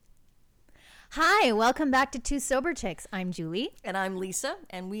Hi, welcome back to Two Sober Chicks. I'm Julie. And I'm Lisa,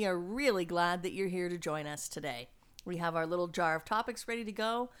 and we are really glad that you're here to join us today. We have our little jar of topics ready to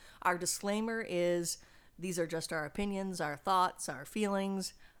go. Our disclaimer is these are just our opinions, our thoughts, our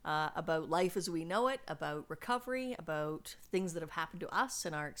feelings about life as we know it, about recovery, about things that have happened to us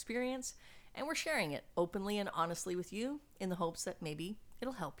and our experience, and we're sharing it openly and honestly with you in the hopes that maybe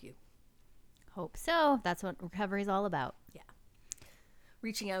it'll help you. Hope so. That's what recovery is all about. Yeah.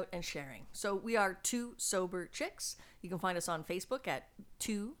 Reaching out and sharing. So we are Two Sober Chicks. You can find us on Facebook at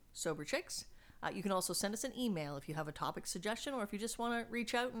Two Sober Chicks. You can also send us an email if you have a topic suggestion or if you just want to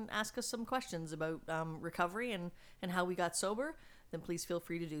reach out and ask us some questions about recovery and how we got sober, then please feel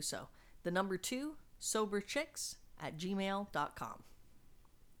free to do so. The number 2, soberchicks@gmail.com.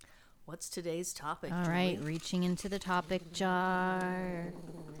 What's today's topic, All Julie? right, reaching into the topic jar.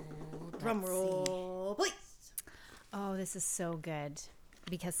 Drum roll, please. Oh, this is so good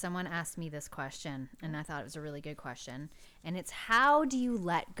because someone asked me this question and I thought it was a really good question. And it's how do you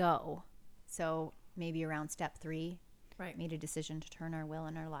let go? So maybe around step 3, Right. made a decision to turn our will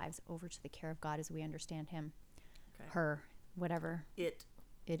and our lives over to the care of God as we understand Him, Okay. her, whatever It,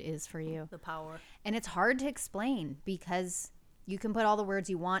 it is for you. the power. And it's hard to explain because you can put all the words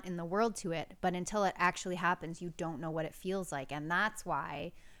you want in the world to it, but until it actually happens, you don't know what it feels like. And that's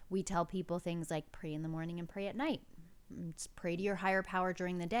why we tell people things like pray in the morning and pray at night. Just pray to your higher power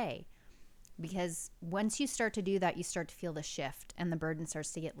during the day. Because once you start to do that, you start to feel the shift and the burden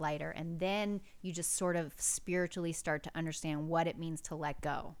starts to get lighter. And then you just sort of spiritually start to understand what it means to let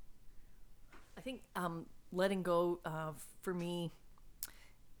go. I think letting go for me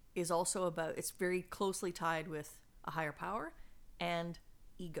is also about, it's very closely tied with a higher power and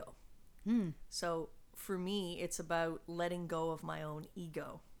ego. So for me, it's about letting go of my own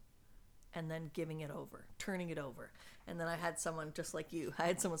ego and then giving it over, turning it over. And then I had someone just like you, I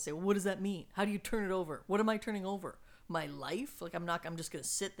had someone say, well, what does that mean? How do you turn it over? What am I turning over? My life? Like I'm just going to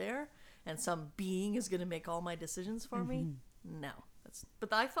sit there and some being is going to make all my decisions for me? No.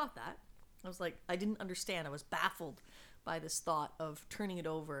 But I thought that. I was like, I didn't understand. I was baffled by this thought of turning it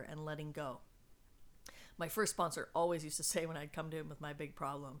over and letting go. My first sponsor always used to say when I'd come to him with my big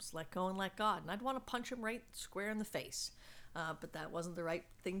problems, let go and let God. And I'd want to punch him right square in the face. But that wasn't the right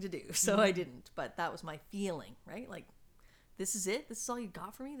thing to do. So I didn't. But that was my feeling, right? Like, this is it? This is all you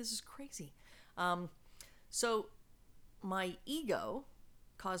got for me? This is crazy. So my ego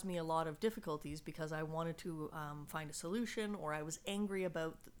caused me a lot of difficulties because I wanted to find a solution, or I was angry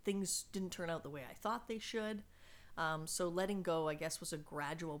about things didn't turn out the way I thought they should. So letting go, I guess, was a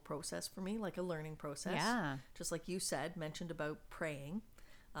gradual process for me, like a learning process. Yeah. Just like you mentioned about praying.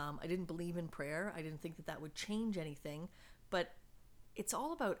 I didn't believe in prayer. I didn't think that would change anything. But it's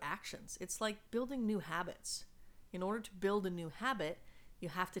all about actions. It's like building new habits. In order to build a new habit, you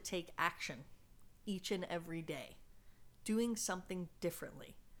have to take action each and every day, doing something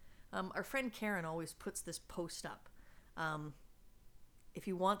differently. Our friend Karen always puts this post up. If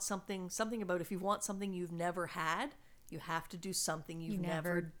you want something you've never had, you have to do something you've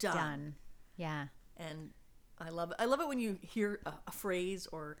never done. Yeah. And I love it. I love it when you hear a phrase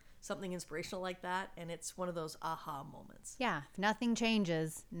or something inspirational like that, and it's one of those aha moments. Yeah. If nothing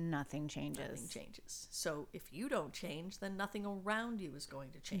changes, nothing changes. Nothing changes. So if you don't change, then nothing around you is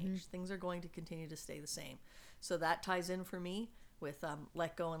going to change. Things are going to continue to stay the same. So that ties in for me with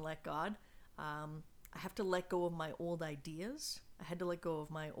let go and let God. I have to let go of my old ideas. I had to let go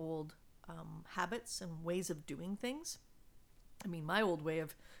of my old habits and ways of doing things. I mean, my old way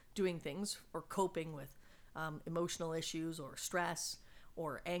of doing things or coping with emotional issues or stress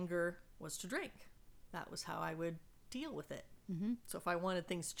or anger was to drink. That was how I would deal with it. So if I wanted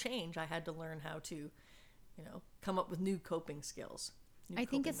things to change, I had to learn how to, come up with new coping skills. I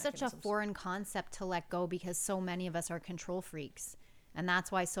think it's such a foreign concept to let go because so many of us are control freaks. And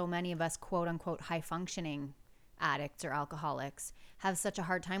that's why so many of us, quote unquote, high functioning addicts or alcoholics have such a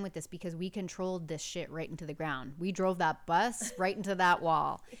hard time with this because we controlled this shit right into the ground. We drove that bus right into that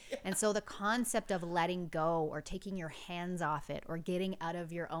wall. Yeah. And so the concept of letting go or taking your hands off it or getting out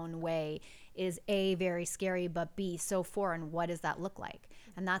of your own way is A, very scary, but B, so foreign. What does that look like?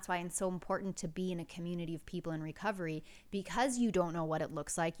 And that's why it's so important to be in a community of people in recovery because you don't know what it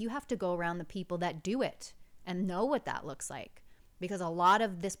looks like. You have to go around the people that do it and know what that looks like because a lot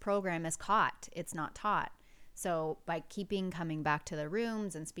of this program is caught. It's not taught. So by coming back to the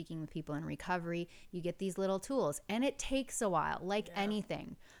rooms and speaking with people in recovery, you get these little tools. And it takes a while, like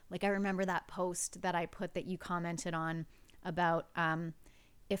anything. Like I remember that post that I put that you commented on about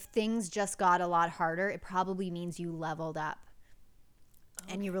if things just got a lot harder, it probably means you leveled up.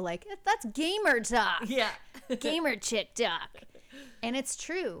 Okay. And you were like, that's gamer talk. Yeah. Gamer chick talk. And it's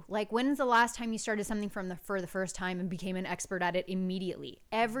true. Like, when's the last time you started something for the first time and became an expert at it immediately?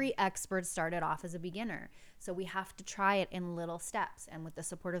 Every expert started off as a beginner. So we have to try it in little steps. And with the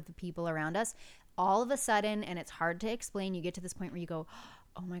support of the people around us, all of a sudden, and it's hard to explain, you get to this point where you go,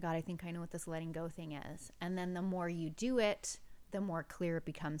 oh my God, I think I know what this letting go thing is. And then the more you do it, the more clear it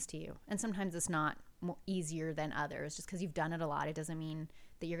becomes to you. And sometimes it's not easier than others. Just because you've done it a lot, it doesn't mean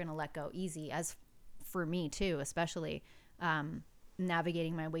that you're going to let go easy. As for me too, especially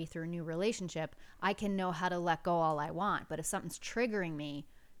navigating my way through a new relationship, I can know how to let go all I want. But if something's triggering me,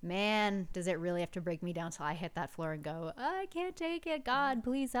 man, does it really have to break me down till I hit that floor and go, I can't take it. God,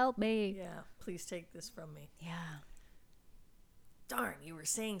 please help me. Yeah, please take this from me. Yeah. Darn, you were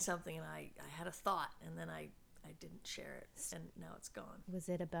saying something and I had a thought and then I didn't share it and now it's gone. Was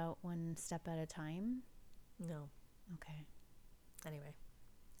it about one step at a time? No. Okay. Anyway.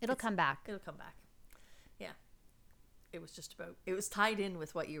 It'll come back. It'll come back. Yeah. It was just about, it was tied in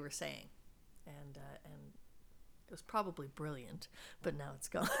with what you were saying. And it was probably brilliant, but now it's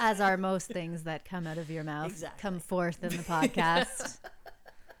gone. As are most things that come out of your mouth. Exactly. Come forth in the podcast.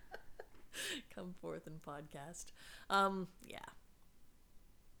 Come forth in podcast. Yeah.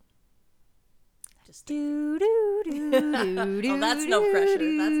 Just do, do, do, do, do, oh, that's no pressure.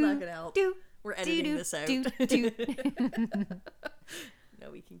 That's not going to help. do, We're editing do, this out. do, do.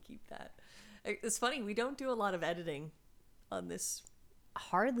 No, we can keep that. It's funny. We don't do a lot of editing on this.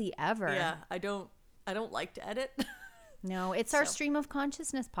 Hardly ever. Yeah, I don't like to edit. No, it's our stream of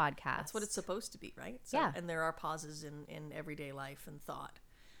consciousness podcast. That's what it's supposed to be, right? So, yeah. And there are pauses in everyday life and thought.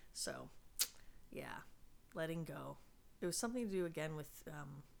 So, yeah, letting go. It was something to do again with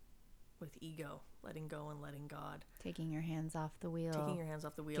ego, letting go and letting God. Taking your hands off the wheel. Taking your hands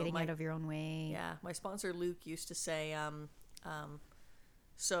off the wheel. Getting out of your own way. Yeah, my sponsor Luke used to say,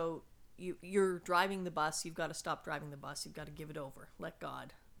 so you're driving the bus, you've got to stop driving the bus, you've got to give it over. Let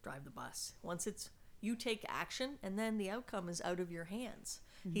God drive the bus. Once it's you take action and then the outcome is out of your hands.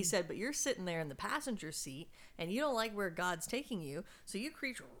 Mm-hmm. He said, but you're sitting there in the passenger seat and you don't like where God's taking you, so you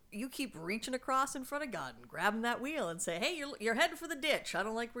keep reaching across in front of God and grabbing that wheel and say, hey, you're heading for the ditch. I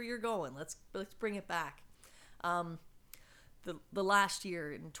don't like where you're going. Let's bring it back. The last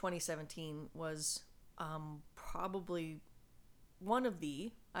year in 2017 was probably one of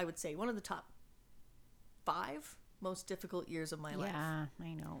the top 5 most difficult years of my life. Yeah,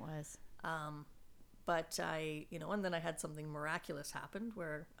 I know it was. But and then I had something miraculous happen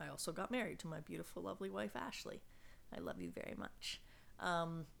where I also got married to my beautiful, lovely wife, Ashley. I love you very much.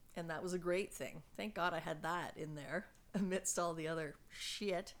 And that was a great thing. Thank God I had that in there amidst all the other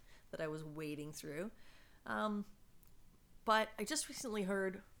shit that I was wading through. But I just recently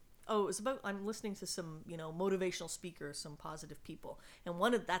heard, I'm listening to some, motivational speakers, some positive people. And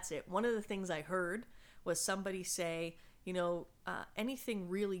that's it. One of the things I heard was somebody say, anything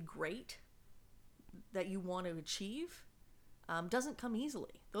really great that you want to achieve doesn't come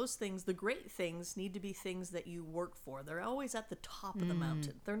easily. Those things, the great things, need to be things that you work for. They're always at the top of the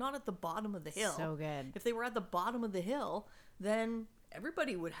mountain. They're not at the bottom of the hill. So good. If they were at the bottom of the hill, then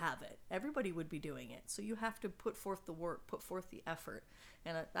everybody would have it. Everybody would be doing it. So you have to put forth the work, put forth the effort.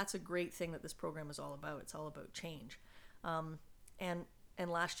 And that's a great thing that this program is all about. It's all about change. And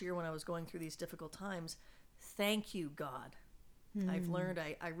last year when I was going through these difficult times, thank you, God. I've learned,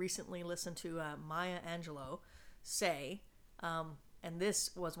 I recently listened to Maya Angelou say, and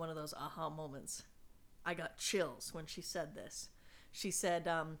this was one of those aha moments. I got chills when she said this. She said,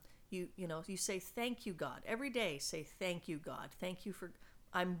 you say thank you, God. Every day say thank you, God. Thank you for,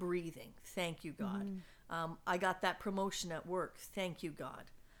 I'm breathing. Thank you, God. I got that promotion at work. Thank you,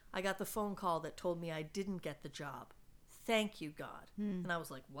 God. I got the phone call that told me I didn't get the job. Thank you, God. And I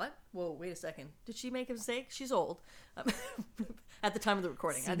was like, what? Whoa, wait a second. Did she make a mistake? She's old. At the time of the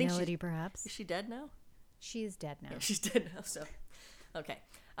recording. Senility, I think perhaps. Is she dead now? She's dead now. Yeah, she's dead now, so. Okay.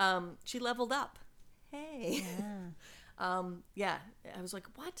 She leveled up. Hey. Yeah. Yeah. I was like,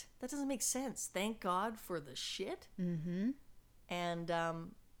 what? That doesn't make sense. Thank God for the shit. Mm-hmm.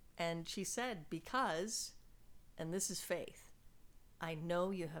 And she said, because, and this is faith, I know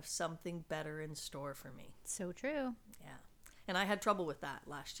you have something better in store for me. So true. Yeah. And I had trouble with that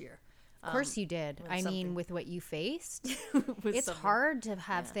last year. Of course you did. I mean, with what you faced, it's something. hard to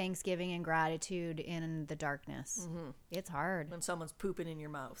have Thanksgiving and gratitude in the darkness. Mm-hmm. It's hard. When someone's pooping in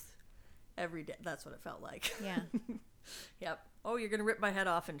your mouth every day. That's what it felt like. Yeah. Yep. Oh, you're going to rip my head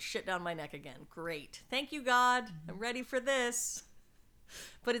off and shit down my neck again. Great. Thank you, God. I'm ready for this.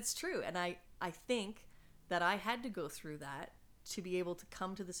 But it's true. And I think that I had to go through that to be able to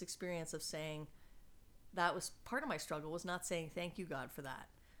come to this experience of saying, that was part of my struggle, was not saying thank you, God, for that.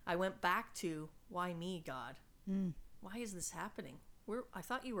 I went back to, why me, God? why is this happening? I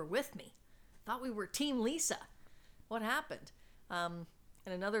thought you were with me. Thought we were Team Lisa. What happened? And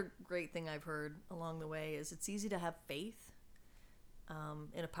another great thing I've heard along the way is it's easy to have faith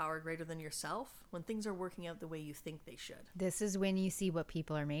in a power greater than yourself when things are working out the way you think they should. This is when you see what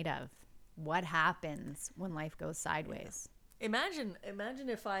people are made of. What happens when life goes sideways? Yeah. Imagine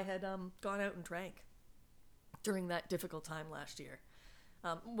if I had gone out and drank during that difficult time last year.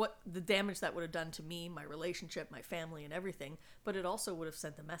 What the damage that would have done to me, my relationship, my family, and everything. But it also would have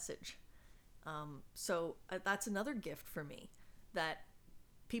sent a message. So that's another gift for me, that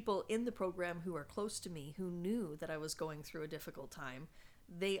people in the program who are close to me, who knew that I was going through a difficult time,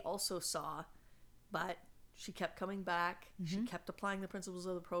 they also saw, but she kept coming back. She kept applying the principles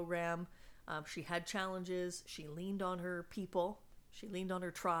of the program. She had challenges. She leaned on her people. She leaned on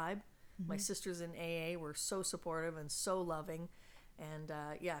her tribe. My sisters in AA were so supportive and so loving. And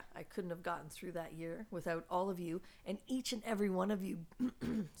I couldn't have gotten through that year without all of you. And each and every one of you,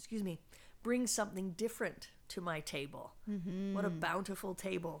 excuse me, brings something different to my table. What a bountiful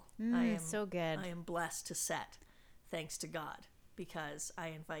table. I am so good. I am blessed to set, thanks to God, because I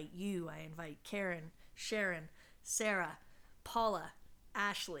invite you, I invite Karen, Sharon, Sarah, Paula,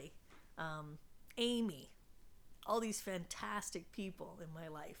 Ashley, Amy, all these fantastic people in my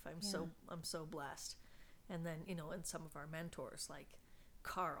life. I'm so blessed. And then, and some of our mentors like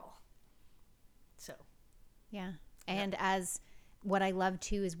Carl. So, yeah. And as what I love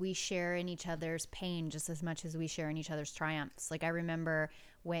too is we share in each other's pain just as much as we share in each other's triumphs. Like I remember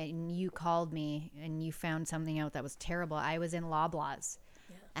when you called me and you found something out that was terrible, I was in Loblaws.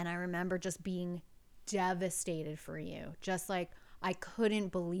 Yeah. And I remember just being devastated for you. Just like I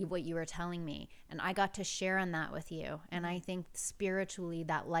couldn't believe what you were telling me. And I got to share on that with you. And I think spiritually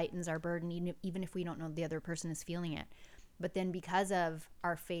that lightens our burden, even if we don't know the other person is feeling it. But then because of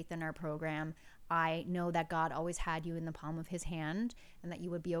our faith in our program, I know that God always had you in the palm of his hand and that you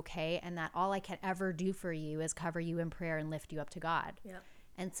would be okay. And that all I can ever do for you is cover you in prayer and lift you up to God. Yeah.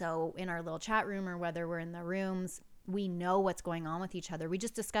 And so in our little chat room or whether we're in the rooms, we know what's going on with each other. We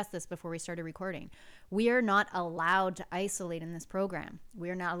just discussed this before we started recording. We are not allowed to isolate in this program. We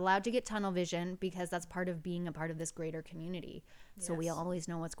are not allowed to get tunnel vision because that's part of being a part of this greater community. So we always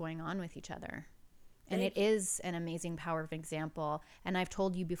know what's going on with each other. And it is an amazing, powerful example. And I've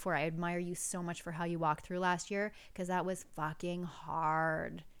told you before, I admire you so much for how you walked through last year because that was fucking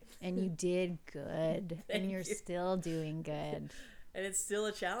hard. And you did good. And you're still doing good. And it's still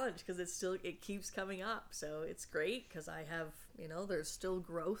a challenge because it keeps coming up. So it's great because I have, there's still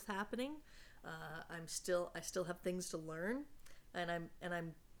growth happening. I still have things to learn, and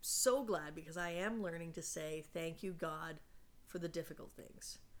I'm so glad because I am learning to say thank you, God, for the difficult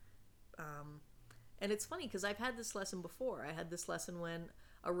things. And it's funny because I've had this lesson before. I had this lesson when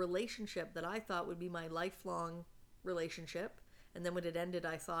a relationship that I thought would be my lifelong relationship, and then when it ended,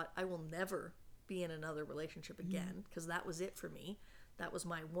 I thought I will never be in another relationship again because that was it for me. That was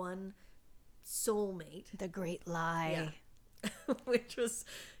my one soulmate. The great lie. Yeah. Which was,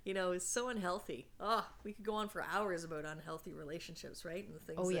 is so unhealthy. Oh, we could go on for hours about unhealthy relationships, right? And the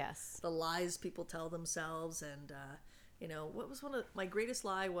things the lies people tell themselves. And, what was one of my greatest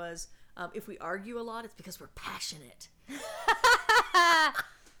lie was if we argue a lot, it's because we're passionate.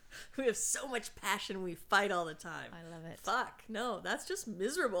 We have so much passion, we fight all the time. I love it. Fuck, no, that's just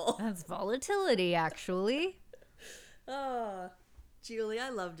miserable. That's volatility, actually. Oh, Julie, I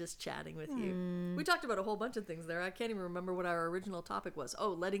love just chatting with you. We talked about a whole bunch of things there. I can't even remember what our original topic was. Oh,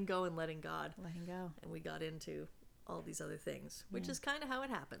 letting go and letting God. Letting go. And we got into all these other things, which is kind of how it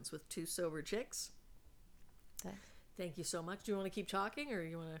happens with two sober chicks. Thank you so much. Do you want to keep talking or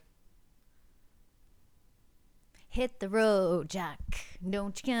you want to... Hit the road, Jack.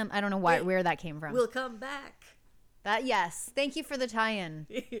 Don't you come. I don't know where that came from. We'll come back. Yes. Thank you for the tie-in.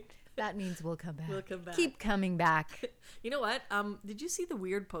 That means we'll come back. We'll come back. Keep coming back. You know what? Did you see the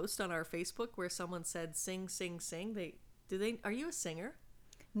weird post on our Facebook where someone said sing, sing, sing? Are you a singer?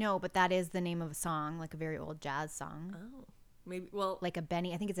 No, but that is the name of a song, like a very old jazz song. Oh. Maybe, well, like I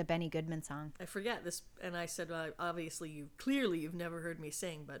think it's a Benny Goodman song. I forget this, and I said, obviously you've never heard me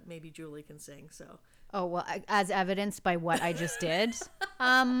sing, but maybe Julie can sing, so. Oh, well, as evidenced by what I just did,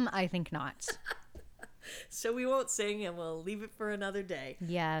 I think not. So we won't sing, and we'll leave it for another day.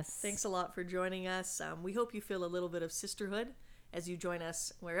 Yes. Thanks a lot for joining us. We hope you feel a little bit of sisterhood as you join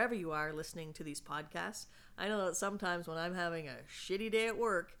us wherever you are listening to these podcasts. I know that sometimes when I'm having a shitty day at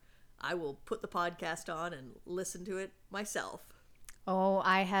work, I will put the podcast on and listen to it myself. Oh,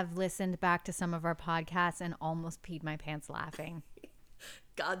 I have listened back to some of our podcasts and almost peed my pants laughing.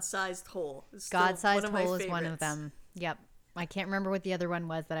 God-Sized Hole. God-Sized Hole is one of them. Yep. I can't remember what the other one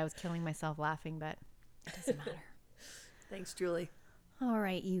was that I was killing myself laughing, but it doesn't matter. Thanks, Julie. All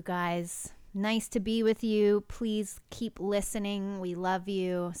right, you guys. Nice to be with you. Please keep listening. We love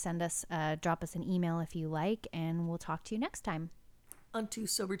you. Drop us an email if you like, and we'll talk to you next time. On to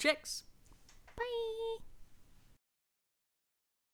Sober Chicks.